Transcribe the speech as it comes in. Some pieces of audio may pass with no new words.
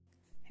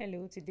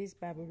Hello, today's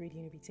Bible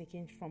reading will be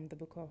taken from the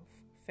book of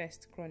 1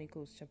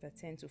 Chronicles chapter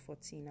 10 to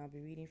 14. I'll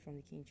be reading from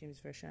the King James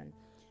Version.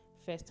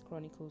 1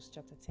 Chronicles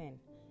chapter 10.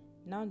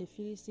 Now the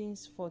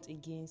Philistines fought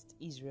against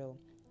Israel,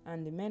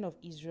 and the men of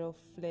Israel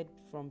fled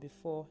from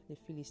before the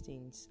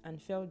Philistines,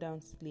 and fell down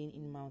slain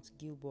in Mount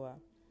Gilboa.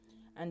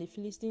 And the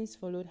Philistines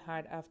followed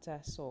hard after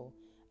Saul,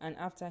 and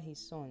after his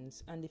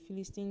sons, and the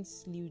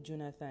Philistines slew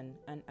Jonathan,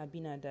 and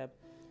Abinadab,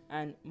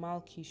 and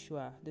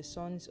Malchishua, the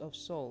sons of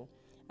Saul.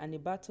 And the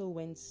battle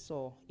went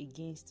sore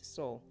against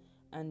Saul,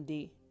 and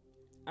the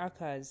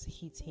archers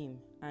hit him,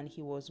 and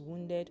he was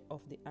wounded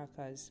of the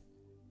archers.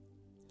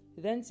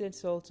 Then said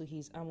Saul to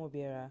his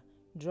armor-bearer,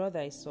 Draw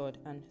thy sword,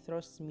 and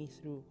thrust me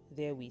through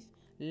therewith,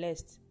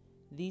 lest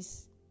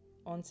this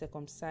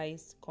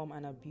uncircumcised come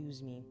and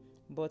abuse me.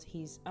 But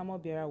his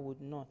armor-bearer would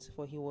not,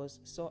 for he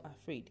was sore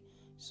afraid.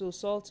 So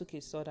Saul took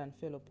his sword and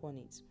fell upon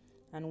it.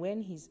 And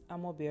when his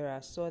armor-bearer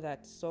saw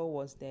that Saul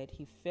was dead,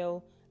 he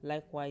fell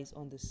likewise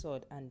on the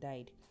sword and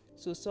died.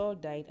 So Saul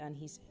died, and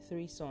his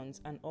 3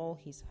 sons, and all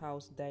his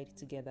house died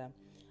together.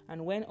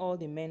 And when all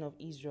the men of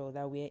Israel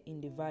that were in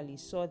the valley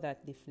saw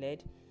that they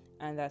fled,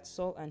 and that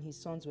Saul and his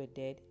sons were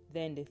dead,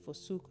 then they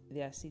forsook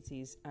their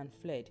cities and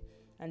fled.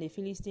 And the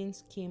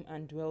Philistines came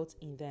and dwelt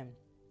in them.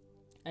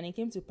 And it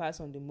came to pass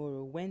on the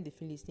morrow, when the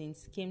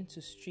Philistines came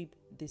to strip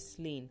the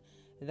slain,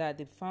 that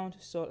they found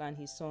Saul and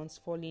his sons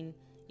falling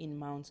in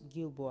Mount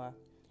Gilboa.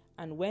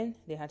 And when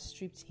they had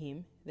stripped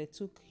him, they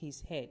took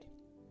his head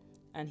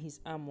and his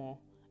armor,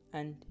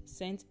 and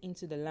sent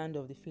into the land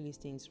of the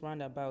Philistines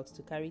round about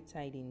to carry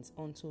tidings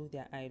unto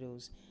their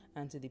idols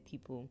and to the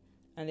people.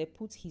 And they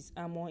put his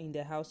armor in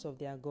the house of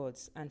their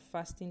gods, and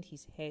fastened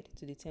his head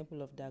to the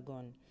temple of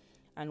Dagon.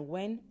 And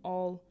when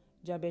all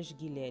Jabesh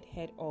Gilead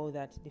heard all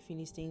that the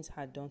Philistines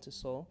had done to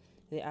Saul,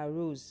 they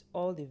arose,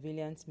 all the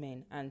valiant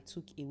men, and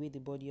took away the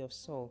body of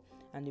Saul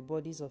and the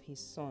bodies of his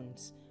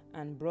sons,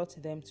 and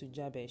brought them to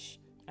Jabesh,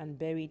 and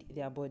buried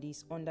their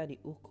bodies under the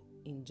oak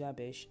in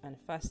Jabesh, and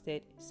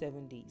fasted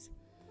 7 days.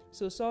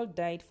 So Saul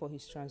died for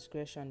his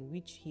transgression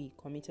which he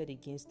committed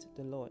against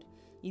the Lord,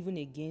 even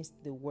against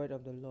the word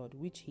of the Lord,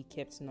 which he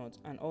kept not,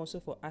 and also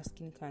for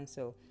asking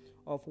counsel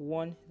of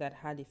one that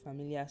had a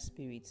familiar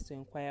spirit to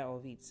inquire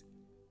of it,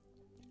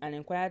 and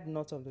inquired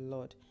not of the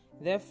Lord.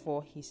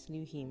 Therefore he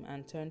slew him,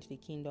 and turned the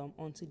kingdom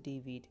unto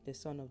David the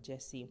son of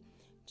Jesse.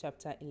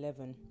 Chapter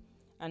 11.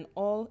 And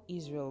all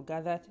Israel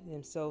gathered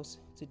themselves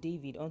to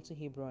David unto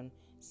Hebron,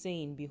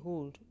 saying,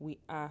 Behold, we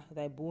are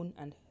thy bone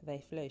and thy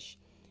flesh.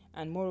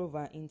 And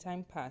moreover, in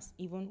time past,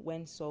 even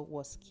when Saul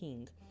was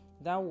king,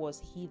 thou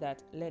was he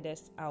that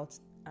leddest out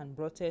and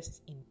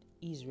broughtest in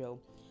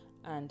Israel.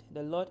 And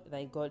the Lord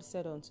thy God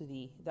said unto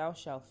thee, Thou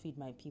shalt feed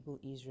my people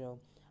Israel,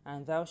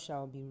 and thou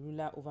shalt be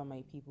ruler over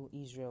my people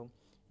Israel.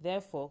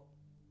 Therefore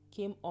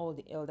came all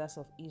the elders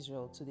of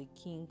Israel to the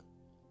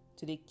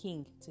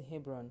king to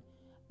Hebron,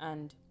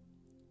 and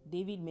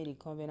David made a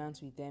covenant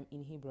with them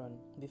in Hebron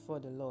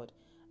before the Lord,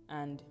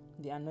 and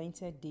they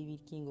anointed David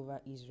king over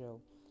Israel,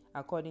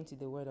 according to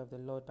the word of the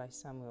Lord by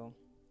Samuel.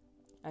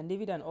 And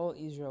David and all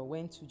Israel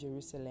went to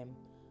Jerusalem,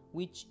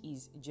 which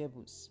is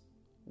Jebus,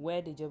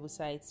 where the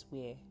Jebusites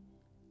were,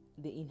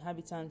 the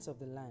inhabitants of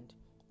the land.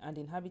 And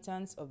the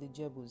inhabitants of the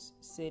Jebus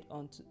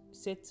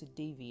said to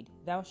David,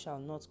 Thou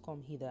shalt not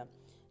come hither.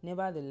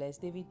 Nevertheless,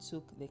 David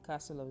took the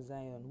castle of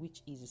Zion,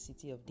 which is the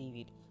city of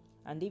David.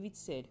 And David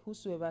said,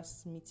 Whosoever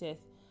smiteth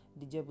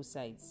the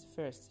Jebusites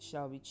first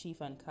shall be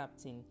chief and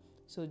captain.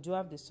 So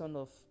Joab the son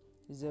of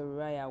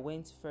Zeruiah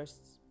went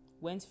first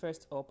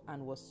up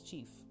and was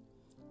chief.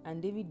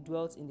 And David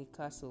dwelt in the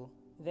castle.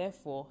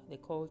 Therefore they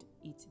called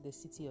it the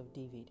city of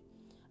David.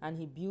 And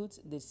he built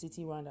the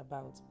city round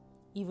about,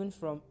 even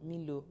from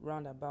Millo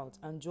round about.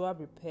 And Joab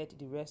repaired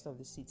the rest of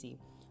the city.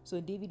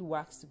 So David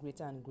waxed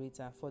greater and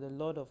greater, for the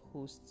Lord of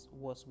hosts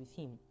was with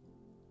him.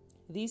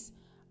 These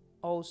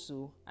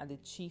also are the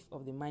chief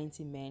of the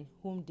mighty men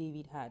whom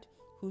David had,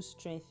 who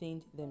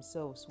strengthened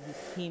themselves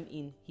with him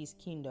in his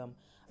kingdom,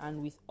 and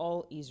with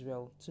all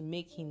Israel, to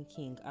make him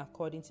king,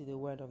 according to the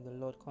word of the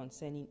Lord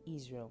concerning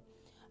Israel.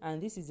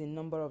 And this is the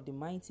number of the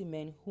mighty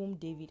men whom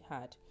David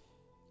had: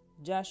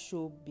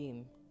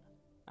 Jashobim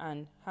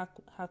and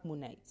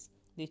Hakmonites,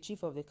 the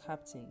chief of the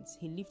captains.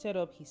 He lifted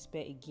up his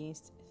spear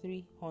against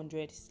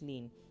 300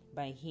 slain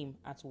by him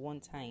at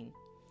one time.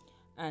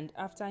 And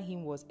after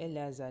him was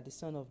Eleazar the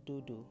son of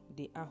Dodo,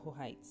 the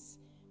Ahohites,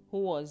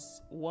 who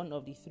was one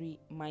of the 3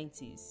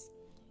 mighties.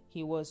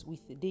 He was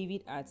with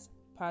David at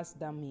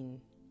Pasdammim,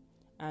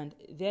 and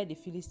there the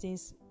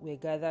Philistines were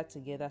gathered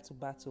together to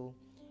battle,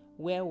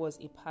 where was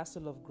a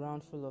parcel of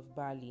ground full of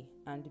barley,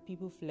 and the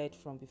people fled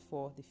from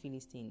before the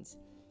Philistines.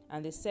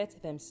 And they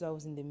set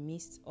themselves in the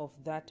midst of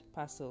that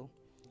parcel,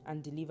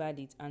 and delivered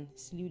it, and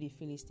slew the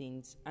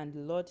Philistines, and the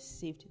Lord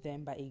saved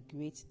them by a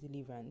great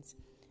deliverance.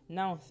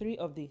 Now 3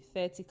 of the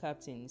 30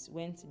 captains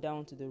went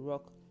down to the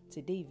rock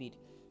to David,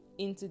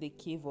 into the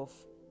cave of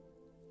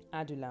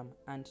Adullam,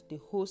 and the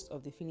host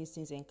of the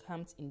Philistines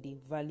encamped in the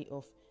valley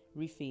of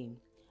Rephaim.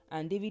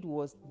 And David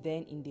was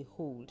then in the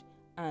hold,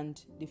 and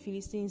the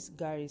Philistines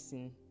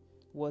garrison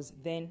was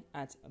then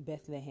at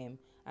Bethlehem.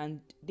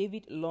 And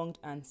David longed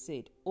and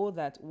said, "Oh,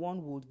 that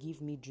one would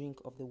give me drink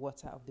of the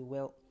water of the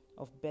well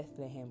of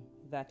Bethlehem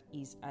that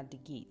is at the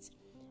gate."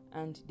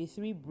 And the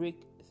three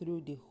brake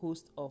through the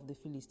host of the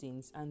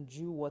Philistines and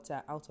drew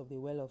water out of the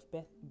well of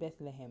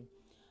Bethlehem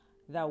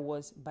that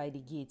was by the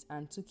gate,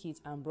 and took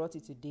it and brought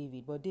it to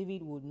David. But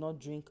David would not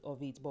drink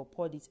of it, but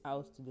poured it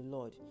out to the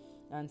Lord,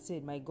 and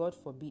said, "My God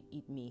forbid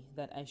it me,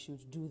 that I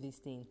should do this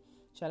thing.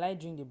 Shall I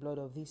drink the blood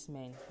of these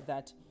men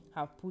that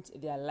have put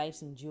their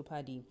lives in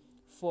jeopardy?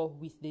 For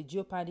with the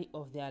jeopardy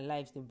of their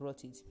lives they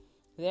brought it."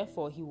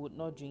 Therefore he would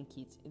not drink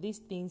it. These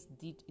things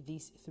did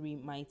these three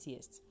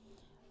mightiest.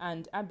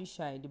 And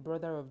Abishai, the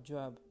brother of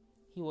Joab,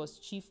 he was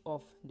chief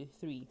of the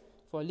three,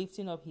 for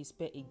lifting up his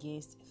spear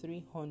against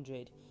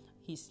 300.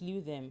 He slew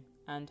them,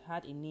 and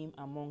had a name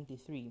among the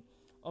three.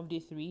 Of the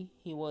three,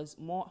 he was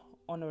more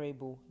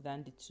honorable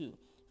than the two,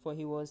 for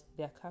he was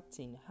their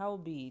captain.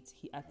 Howbeit,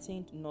 he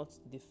attained not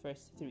the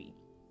first three.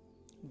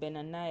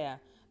 Benaniah,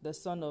 the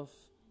son of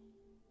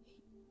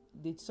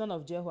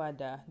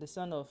Jehoiada, the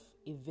son of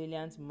a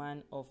valiant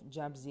man of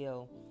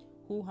Jabzeel,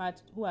 who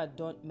had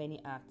done many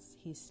acts.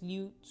 He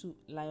slew 2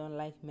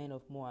 lion-like men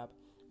of Moab.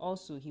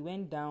 Also he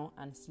went down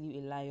and slew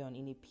a lion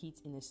in a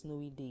pit in a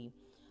snowy day.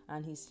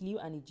 And he slew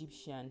an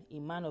Egyptian, a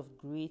man of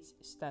great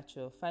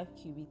stature, 5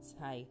 cubits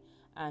high,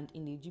 and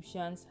in the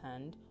Egyptian's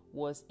hand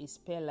was a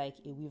spear like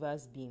a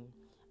weaver's beam.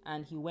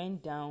 And he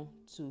went down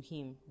to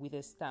him with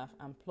a staff,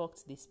 and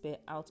plucked the spear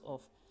out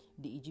of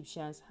the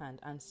Egyptian's hand,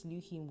 and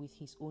slew him with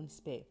his own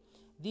spear.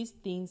 These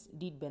things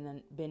did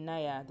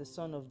Benaiah the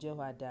son of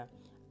Jehoiada,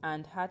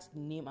 and had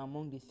the name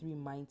among the three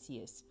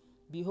mightiest.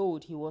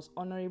 Behold, he was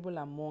honorable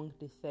among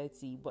the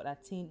 30, but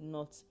attained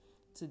not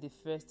to the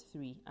first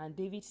three. And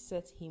David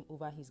set him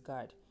over his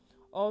guard.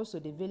 Also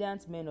the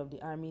valiant men of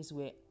the armies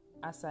were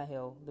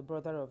Asahel, the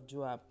brother of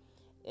Joab,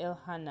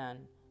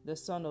 Elhanan, the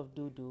son of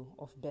Dodo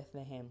of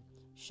Bethlehem,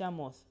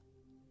 Shamoth,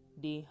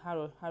 the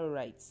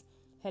Harorites,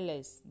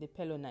 Heles, the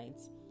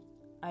Pelonites,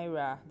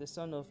 Ira, the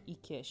son of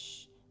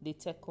Ikesh, the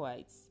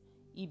Tekoites,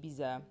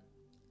 Ibiza,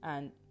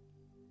 and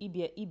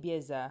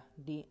Ibiezer,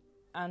 the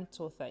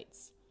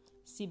Antothites,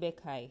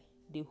 Sibekai,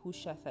 the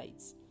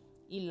Hushathites,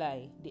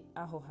 Eli, the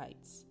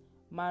Ahohites,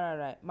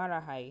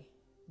 Marahai,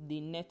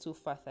 the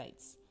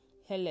Netophathites,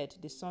 Heled,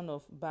 the son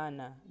of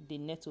Baana, the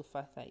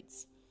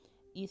Netophathites,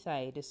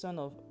 Ithai, the son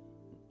of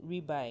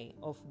Ribai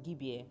of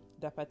Gibeah,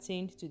 that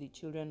pertained to the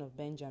children of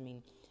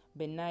Benjamin,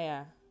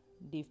 Benaiah,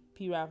 the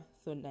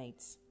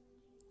Pirathonites,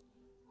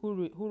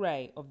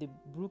 Hurai of the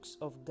brooks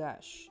of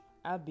Gash,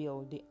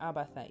 Abiel, the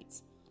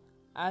Abathites,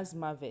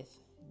 Azmaveth,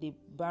 the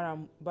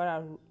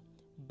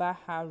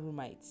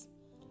Baharumites,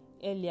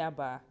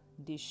 Eliaba,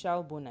 the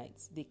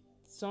Shalbonites, the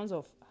sons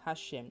of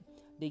Hashem,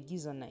 the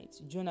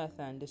Gizonites,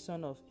 Jonathan, the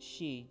son of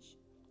Shage,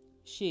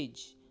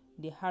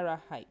 the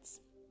Harahites,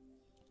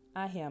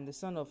 Ahiam, the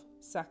son of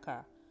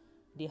Sakar,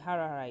 the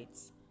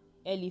Hararites,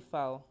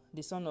 Eliphal,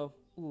 the son of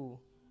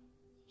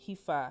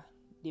Hepha,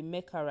 the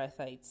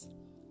Mecharathites,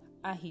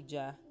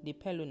 Ahijah, the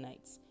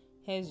Pelonites,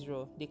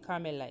 Hezro, the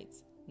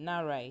Carmelites,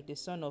 Narai, the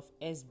son of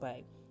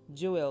Esbai,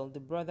 Joel, the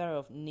brother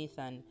of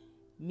Nathan,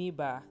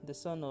 Meba, the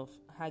son of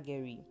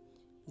Hageri,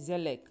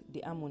 Zelek,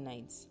 the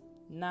Ammonites,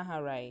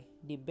 Naharai,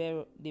 the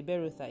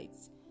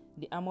Berothites,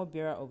 the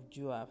armor-bearer of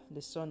Joab,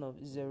 the son of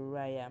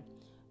Zeruiah,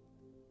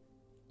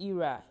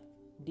 Ira,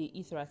 the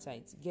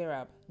Ithracites,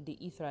 Gerab, the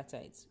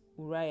Ithracites,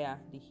 Uriah,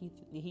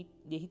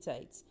 the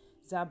Hittites,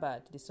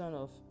 Zabad, the son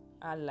of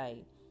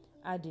Alai,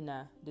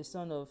 Adina, the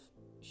son of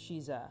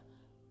Shiza,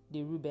 the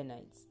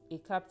Reubenites, a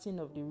captain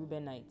of the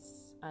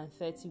Reubenites, and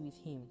 30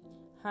 with him,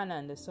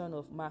 Hanan, the son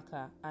of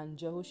Makkah, and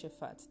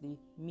Jehoshaphat, the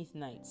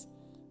Mithnite,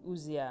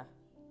 Uzziah,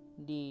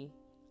 the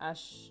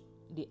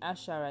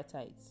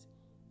Asharatites,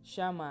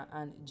 Shammah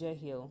and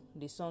Jehiel,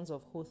 the sons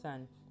of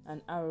Hothan,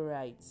 and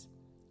Arorites,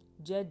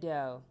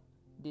 Jediel,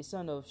 the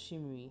son of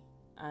Shimri,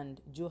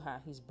 and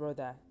Joha, his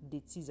brother, the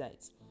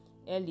Tizites,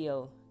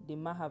 Eliel, the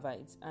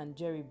Mahavites, and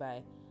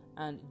Jeribai,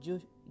 and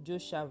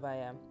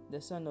Joshaviah, the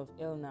son of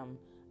Elnam,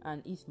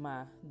 and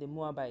Ithmar, the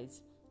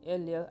Moabites,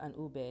 Eliel and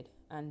Obed,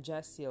 and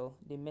Jasiel,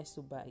 the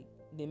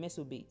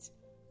Mesobate.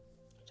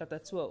 Chapter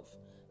 12.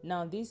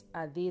 Now these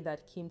are they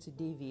that came to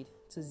David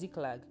to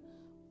Ziklag,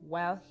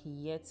 while he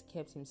yet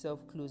kept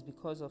himself close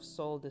because of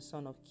Saul the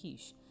son of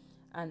Kish.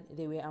 And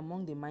they were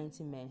among the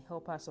mighty men,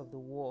 helpers of the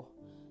war.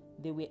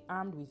 They were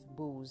armed with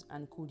bows,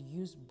 and could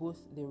use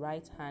both the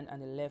right hand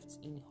and the left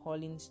in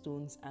hurling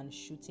stones and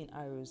shooting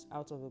arrows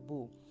out of a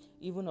bow,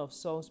 even of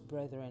Saul's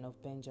brethren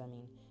of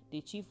Benjamin.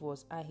 The chief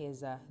was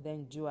Ahiezer,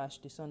 then Joash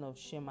the son of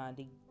Shema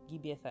the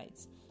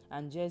Gibeathites,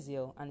 and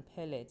Jeziel and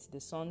Pelet the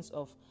sons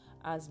of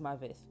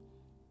Azmaveth,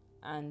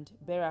 and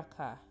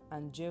Berakah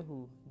and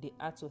Jehu the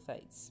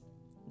Anatothites,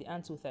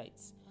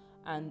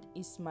 and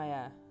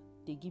Ismaiah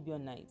the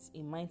Gibeonites,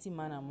 a mighty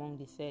man among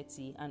the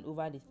 30 and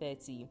over the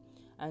 30,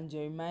 and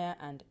Jeremiah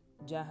and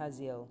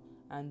Jahaziel,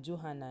 and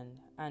Johanan,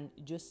 and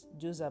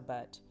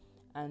Jozabad,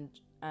 and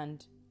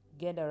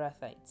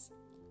Gedarathites,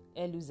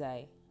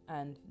 Eluzai,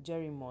 and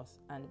Jerimoth,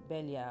 and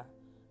Belial,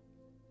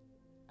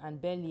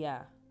 and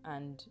Belial,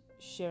 and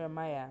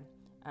Sheremiah,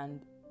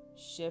 and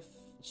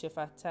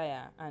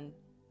Shephatiah, and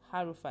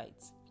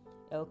Haruphite,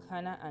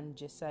 Elkanah, and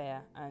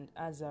Jesiah, and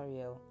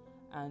Azariel,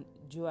 and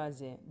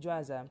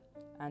Joazah,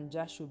 and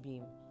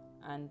Jashubim,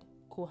 and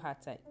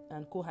Kohites,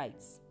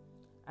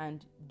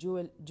 and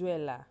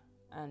Joelah,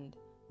 and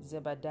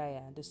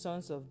Zebadiah, the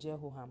sons of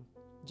Jeroham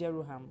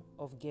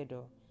of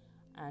Gedor,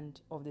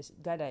 and of the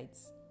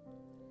Gadites.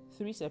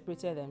 3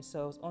 separated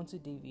themselves unto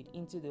David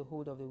into the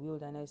hold of the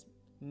wilderness,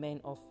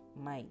 men of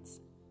might,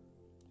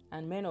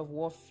 and men of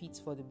war fit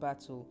for the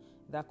battle,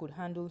 that could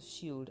handle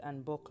shield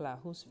and buckler,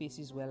 whose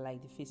faces were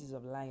like the faces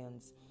of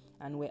lions,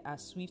 and were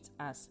as swift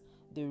as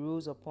the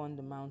roes upon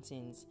the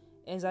mountains.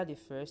 Ezra the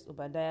first,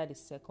 Obadiah the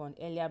second,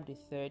 Eliab the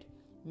third,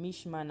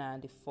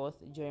 Mishmana the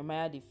fourth,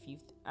 Jeremiah the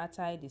fifth,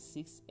 Attai the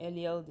sixth,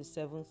 Eliel the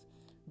seventh,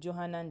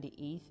 Johanan the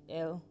eighth,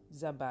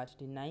 Elzabad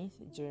the ninth,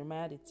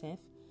 Jeremiah the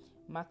 10th,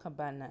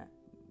 Macbanai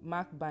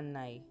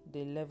the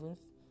 11th.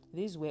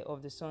 These were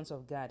of the sons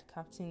of Gad,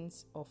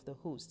 captains of the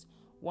host.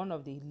 One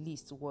of the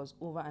least was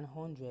over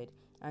 100,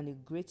 and the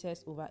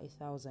greatest over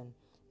 1,000.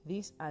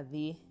 These are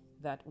they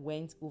that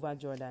went over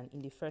Jordan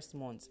in the first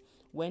month,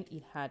 when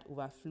it had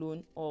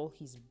overflown all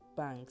his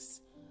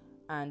banks,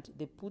 and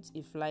they put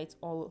to flight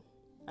all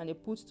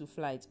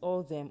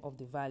them of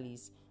the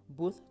valleys,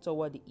 both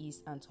toward the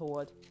east and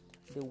toward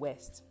the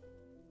west.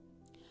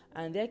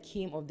 And there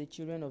came of the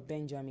children of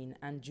Benjamin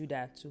and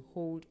Judah to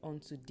hold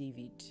unto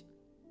David.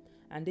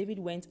 And David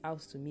went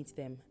out to meet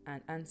them,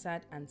 and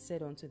answered and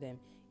said unto them,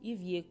 If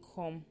ye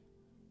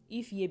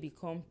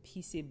become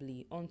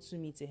peaceably unto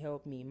me to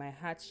help me, my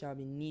heart shall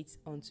be knit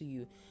unto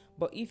you.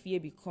 But if ye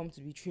become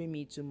to betray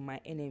me to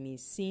my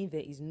enemies, seeing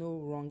there is no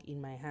wrong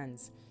in my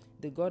hands,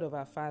 the God of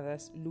our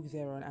fathers look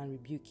thereon and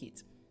rebuke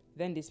it.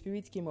 Then the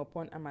Spirit came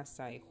upon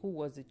Amasai, who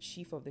was the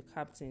chief of the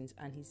captains,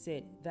 and he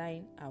said,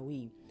 Thine are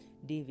we,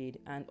 David,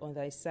 and on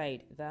thy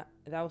side,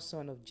 thou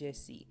son of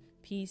Jesse.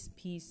 Peace,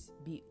 peace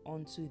be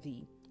unto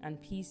thee,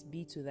 and peace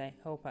be to thy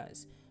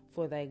helpers,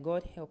 for thy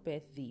God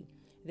helpeth thee.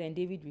 Then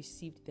David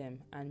received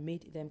them, and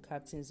made them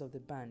captains of the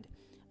band.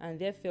 And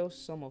there fell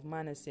some of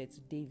Manasseh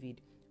to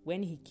David,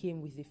 when he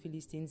came with the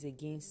Philistines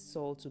against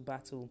Saul to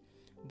battle.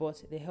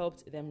 But they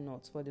helped them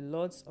not, for the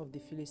lords of the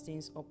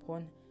Philistines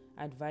upon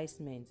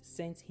advisement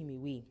sent him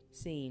away,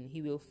 saying,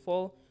 He will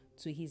fall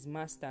to his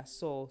master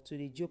Saul, to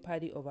the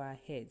jeopardy of our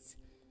heads.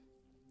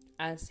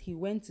 As he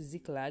went to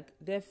Ziklag,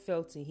 there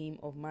fell to him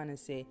of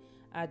Manasseh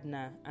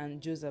Adnah,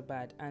 and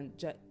Jozabad, and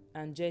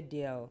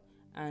Jediel,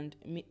 and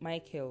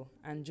Michael,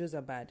 and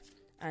Jozabad,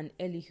 and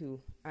Elihu,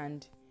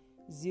 and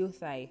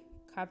Zilthai,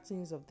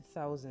 captains of the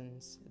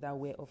thousands that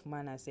were of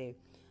Manasseh.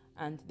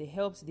 And they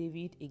helped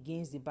David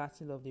against the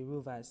battle of the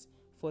rovers,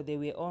 for they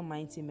were all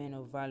mighty men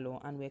of valor,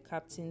 and were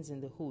captains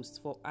in the host.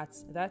 For at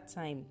that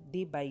time,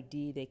 day by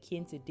day, they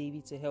came to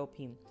David to help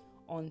him,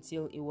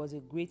 until it was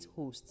a great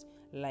host,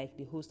 like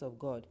the host of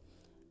God.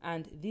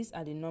 And these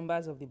are the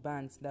numbers of the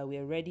bands that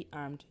were ready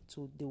armed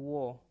to the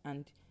war,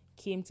 and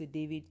came to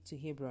David to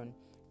Hebron,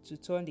 to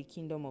turn the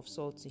kingdom of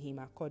Saul to him,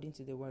 according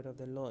to the word of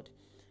the Lord.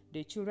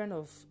 The children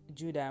of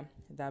Judah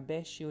that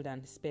bare shield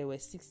and spear were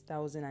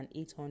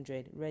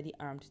 6,800, ready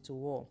armed to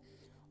war.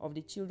 Of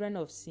the children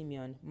of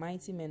Simeon,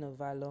 mighty men of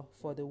valor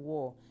for the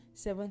war,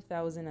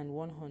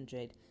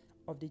 7,100.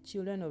 Of the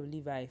children of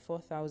Levi,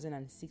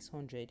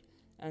 4,600.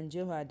 And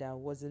Jehoiada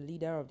was the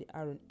leader of the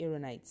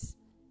Aaronites,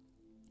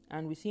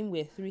 and with him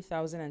were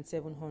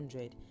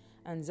 3,700.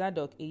 And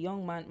Zadok, a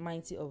young man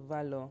mighty of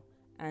valor,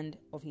 and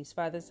of his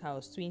father's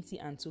house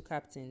 22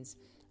 captains.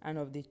 And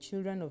of the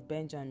children of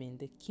Benjamin,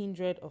 the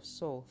kindred of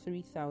Saul,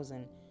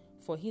 3,000.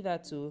 For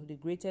hitherto the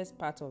greatest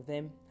part of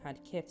them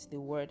had kept the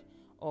word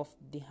of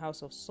the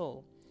house of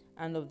Saul.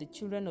 And of the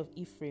children of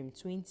Ephraim,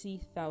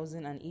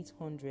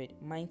 20,800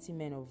 mighty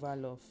men of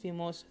valor,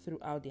 famous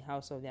throughout the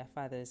house of their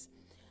fathers.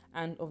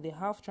 And of the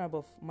half tribe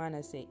of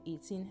Manasseh,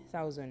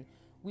 18,000,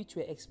 which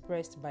were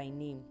expressed by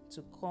name,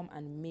 to come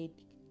and make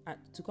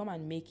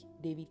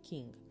David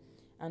king.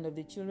 And of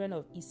the children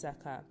of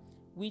Issachar,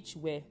 which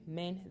were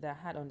men that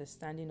had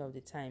understanding of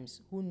the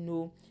times, who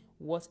know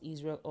what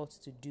Israel ought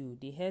to do.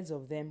 The heads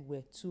of them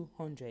were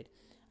 200,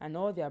 and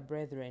all their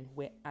brethren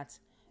were at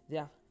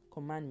their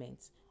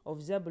commandments.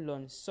 Of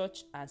Zebulun,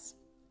 such as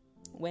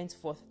went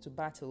forth to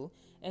battle,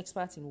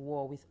 expert in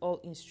war, with all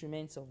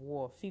instruments of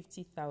war,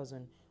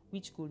 50,000,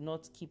 which could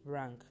not keep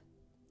rank.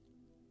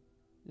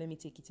 Let me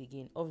take it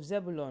again. Of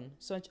Zebulun,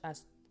 such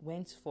as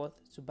went forth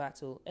to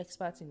battle,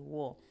 expert in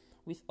war,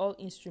 with all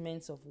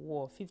instruments of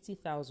war,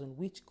 50,000,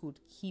 which could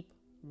keep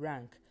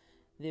rank.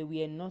 They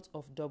were not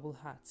of double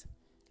heart.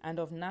 And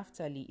of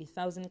Naphtali,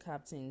 1,000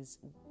 captains,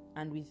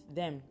 and with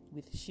them,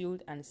 with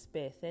shield and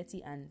spear,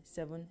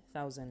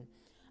 37,000.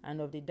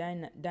 And of the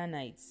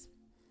Danites,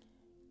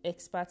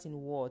 expert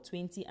in war,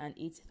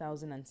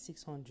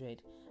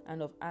 28,600.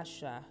 And of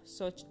Asher,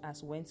 such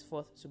as went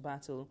forth to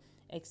battle,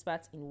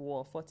 expert in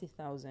war,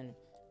 40,000.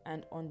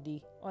 And on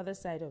the other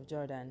side of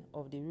Jordan,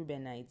 of the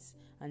Reubenites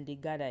and the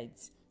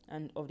Gadites,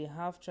 and of the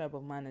half tribe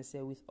of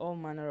Manasseh, with all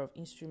manner of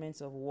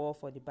instruments of war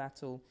for the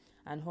battle,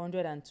 and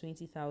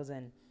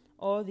 120,000.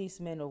 All these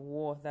men of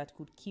war that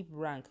could keep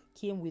rank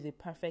came with a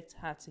perfect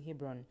heart to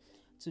Hebron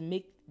to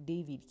make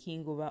David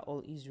king over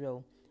all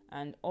Israel,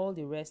 and all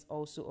the rest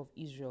also of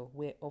Israel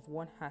were of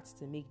one heart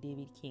to make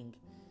David king.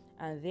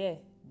 And there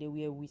they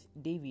were with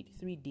David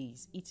 3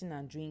 days, eating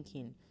and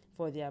drinking,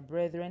 for their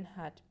brethren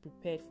had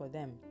prepared for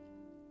them.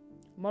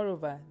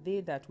 Moreover, they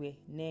that were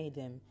near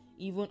them,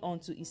 even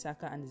unto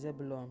Issachar and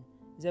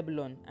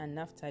Zebulun and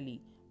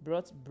Naphtali,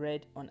 brought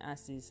bread on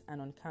asses,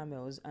 and on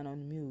camels, and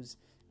on mules,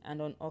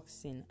 and on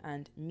oxen,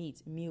 and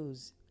meat,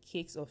 mules,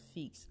 cakes of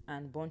figs,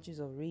 and bunches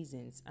of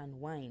raisins, and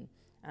wine,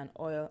 and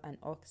oil, and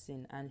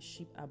oxen, and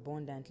sheep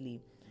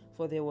abundantly,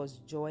 for there was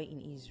joy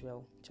in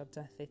Israel.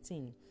 Chapter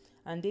 13.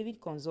 And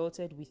David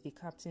consulted with the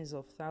captains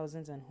of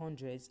thousands and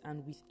hundreds,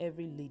 and with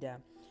every leader.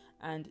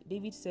 And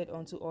David said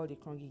unto all the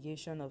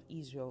congregation of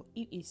Israel,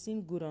 If it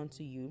seem good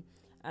unto you,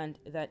 and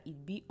that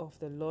it be of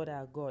the Lord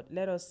our God,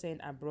 let us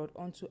send abroad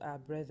unto our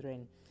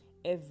brethren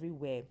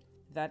everywhere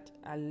that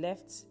are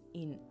left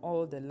in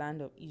all the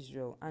land of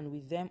Israel, and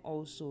with them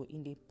also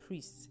in the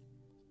priests,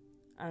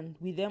 and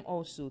with them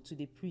also to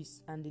the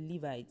priests and the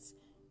Levites,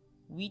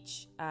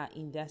 which are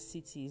in their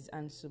cities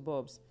and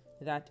suburbs,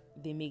 that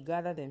they may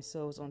gather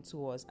themselves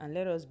unto us, and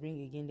let us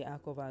bring again the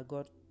ark of our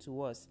God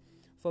to us.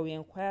 For we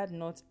inquired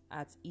not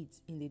at it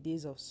in the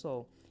days of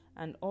Saul.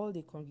 And all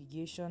the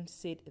congregation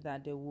said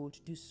that they would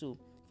do so,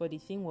 for the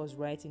thing was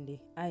right in the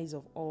eyes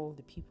of all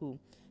the people.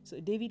 So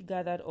David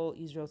gathered all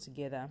Israel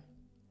together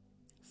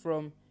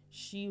from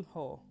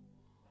Shihor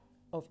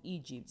of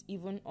Egypt,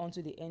 even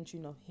unto the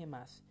entering of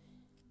Hamath,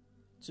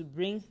 to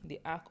bring the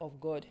ark of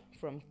God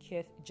from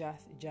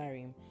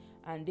Kirjath-jearim.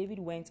 And David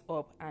went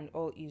up, and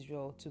all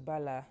Israel, to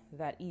Bala,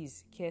 that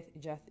is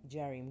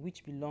Kirjath-jearim,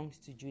 which belongs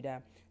to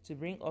Judah, to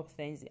bring up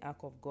thence the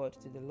ark of God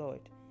to the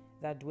Lord,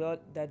 that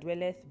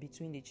dwelleth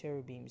between the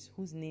cherubims,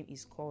 whose name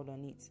is called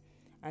on it.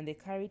 And they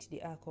carried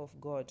the ark of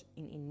God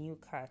in a new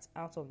cart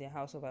out of the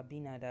house of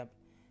Abinadab,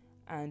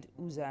 and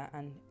Uzzah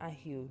and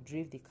Ahio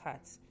drave the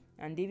cart.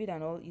 And David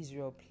and all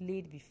Israel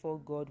played before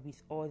God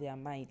with all their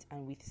might,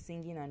 and with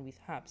singing, and with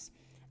harps,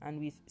 and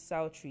with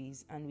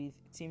psalteries, and with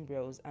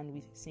timbrels, and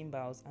with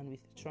cymbals, and with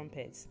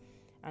trumpets.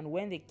 And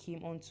when they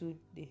came unto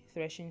the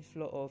threshing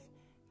floor of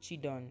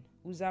Chidon,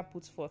 Uzzah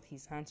put forth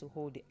his hand to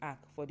hold the ark,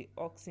 for the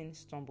oxen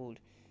stumbled.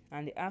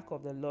 And the ark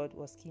of the Lord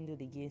was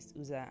kindled against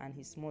Uzzah, and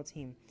he smote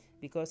him,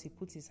 because he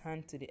put his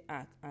hand to the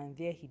ark, and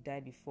there he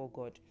died before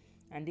God.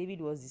 And David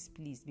was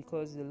displeased,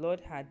 because the Lord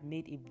had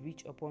made a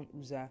breach upon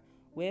Uzzah.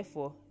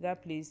 Wherefore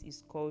that place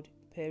is called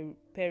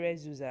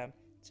Perez Uzzah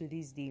to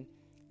this day.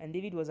 And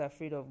David was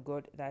afraid of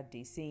God that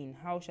day, saying,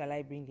 How shall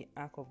I bring the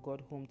ark of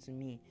God home to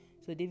me?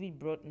 So David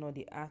brought not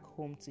the ark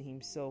home to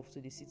himself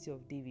to the city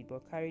of David,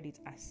 but carried it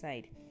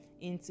aside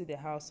into the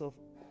house of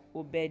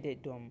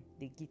Obed-edom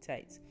the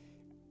Gittite.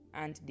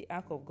 And the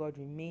ark of God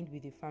remained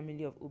with the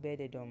family of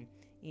Obed-edom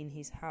in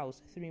his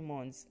house 3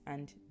 months.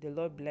 And the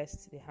Lord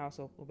blessed the house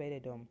of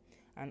Obed-edom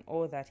and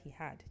all that he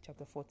had.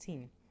 Chapter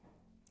 14.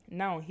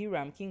 Now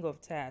Hiram, king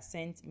of Tyre,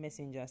 sent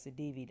messengers to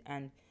David,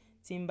 and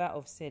timber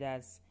of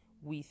cedars,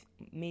 with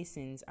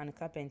masons and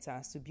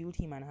carpenters, to build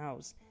him an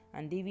house.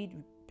 And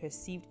David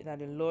perceived that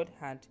the Lord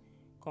had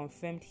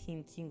confirmed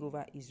him king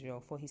over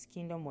Israel, for his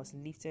kingdom was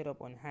lifted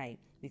up on high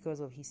because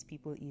of his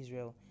people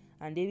Israel.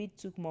 And David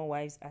took more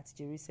wives at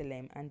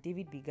Jerusalem, and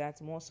David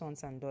begat more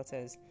sons and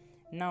daughters.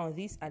 Now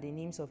these are the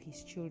names of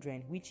his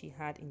children, which he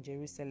had in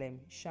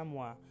Jerusalem: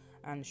 Shammua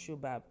and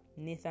Shobab,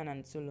 Nathan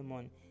and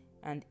Solomon,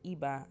 and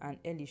Iba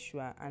and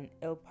Elishua and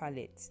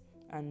Elpalet,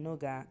 and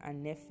Noga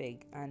and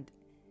Nepheg, and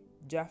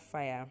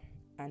Japhiah,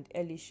 and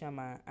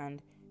Elishama,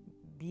 and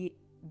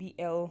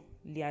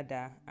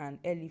Beel-Liada,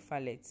 and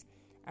Eliphalet.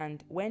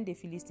 And when the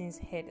Philistines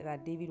heard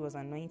that David was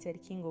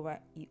anointed king over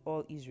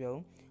all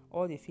Israel,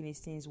 all the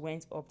Philistines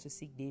went up to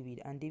seek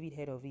David, and David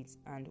heard of it,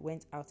 and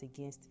went out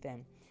against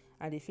them.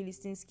 And the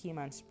Philistines came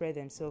and spread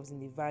themselves in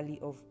the valley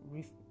of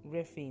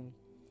Rephaim.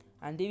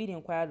 And David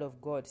inquired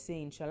of God,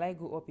 saying, Shall I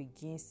go up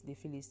against the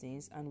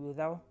Philistines, and wilt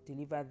thou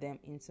deliver them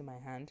into my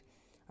hand?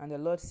 And the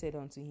Lord said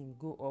unto him,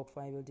 Go up,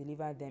 for I will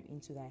deliver them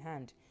into thy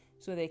hand.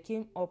 So they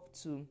came up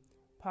to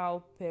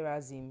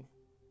Baal-perazim,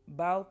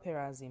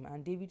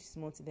 and David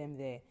smote them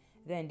there.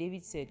 Then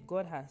David said,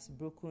 God has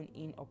broken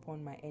in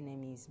upon my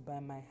enemies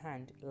by my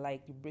hand,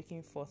 like the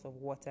breaking forth of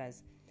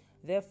waters.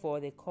 Therefore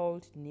they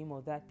called the name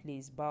of that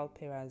place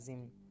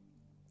Baal-perazim.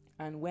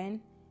 And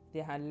when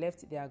they had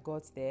left their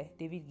gods there,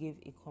 David gave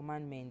a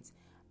commandment,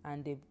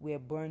 and they were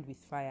burned with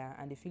fire.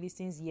 And the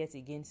Philistines yet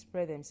again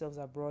spread themselves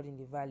abroad in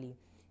the valley.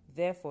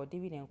 Therefore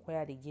David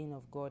inquired again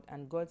of God,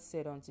 and God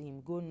said unto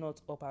him, Go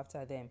not up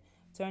after them,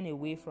 turn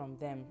away from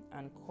them,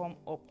 and come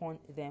upon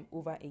them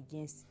over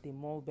against the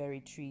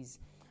mulberry trees.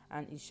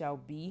 And it shall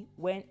be,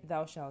 when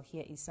thou shalt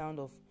hear a sound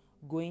of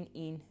going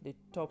in the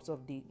tops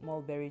of the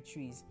mulberry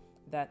trees,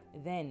 that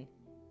then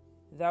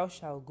thou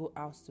shalt go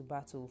out to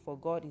battle, for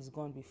God is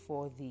gone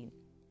before thee.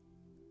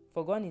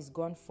 For God is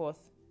gone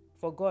forth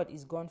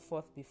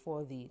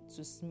before thee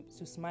to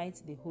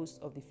smite the host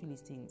of the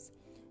Philistines.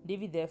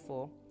 David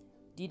therefore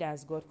did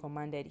as God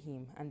commanded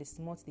him, and they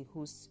smote the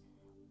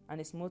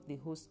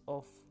host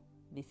of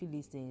the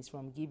Philistines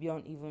from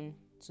Gibeon even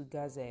to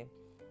Gaza.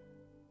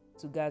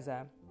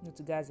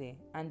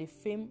 And the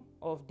fame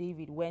of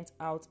David went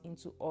out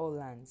into all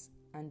lands,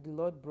 and the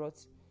Lord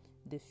brought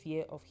the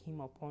fear of him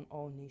upon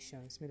all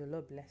nations. May the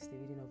Lord bless the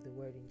reading of the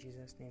word in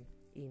Jesus' name.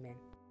 Amen.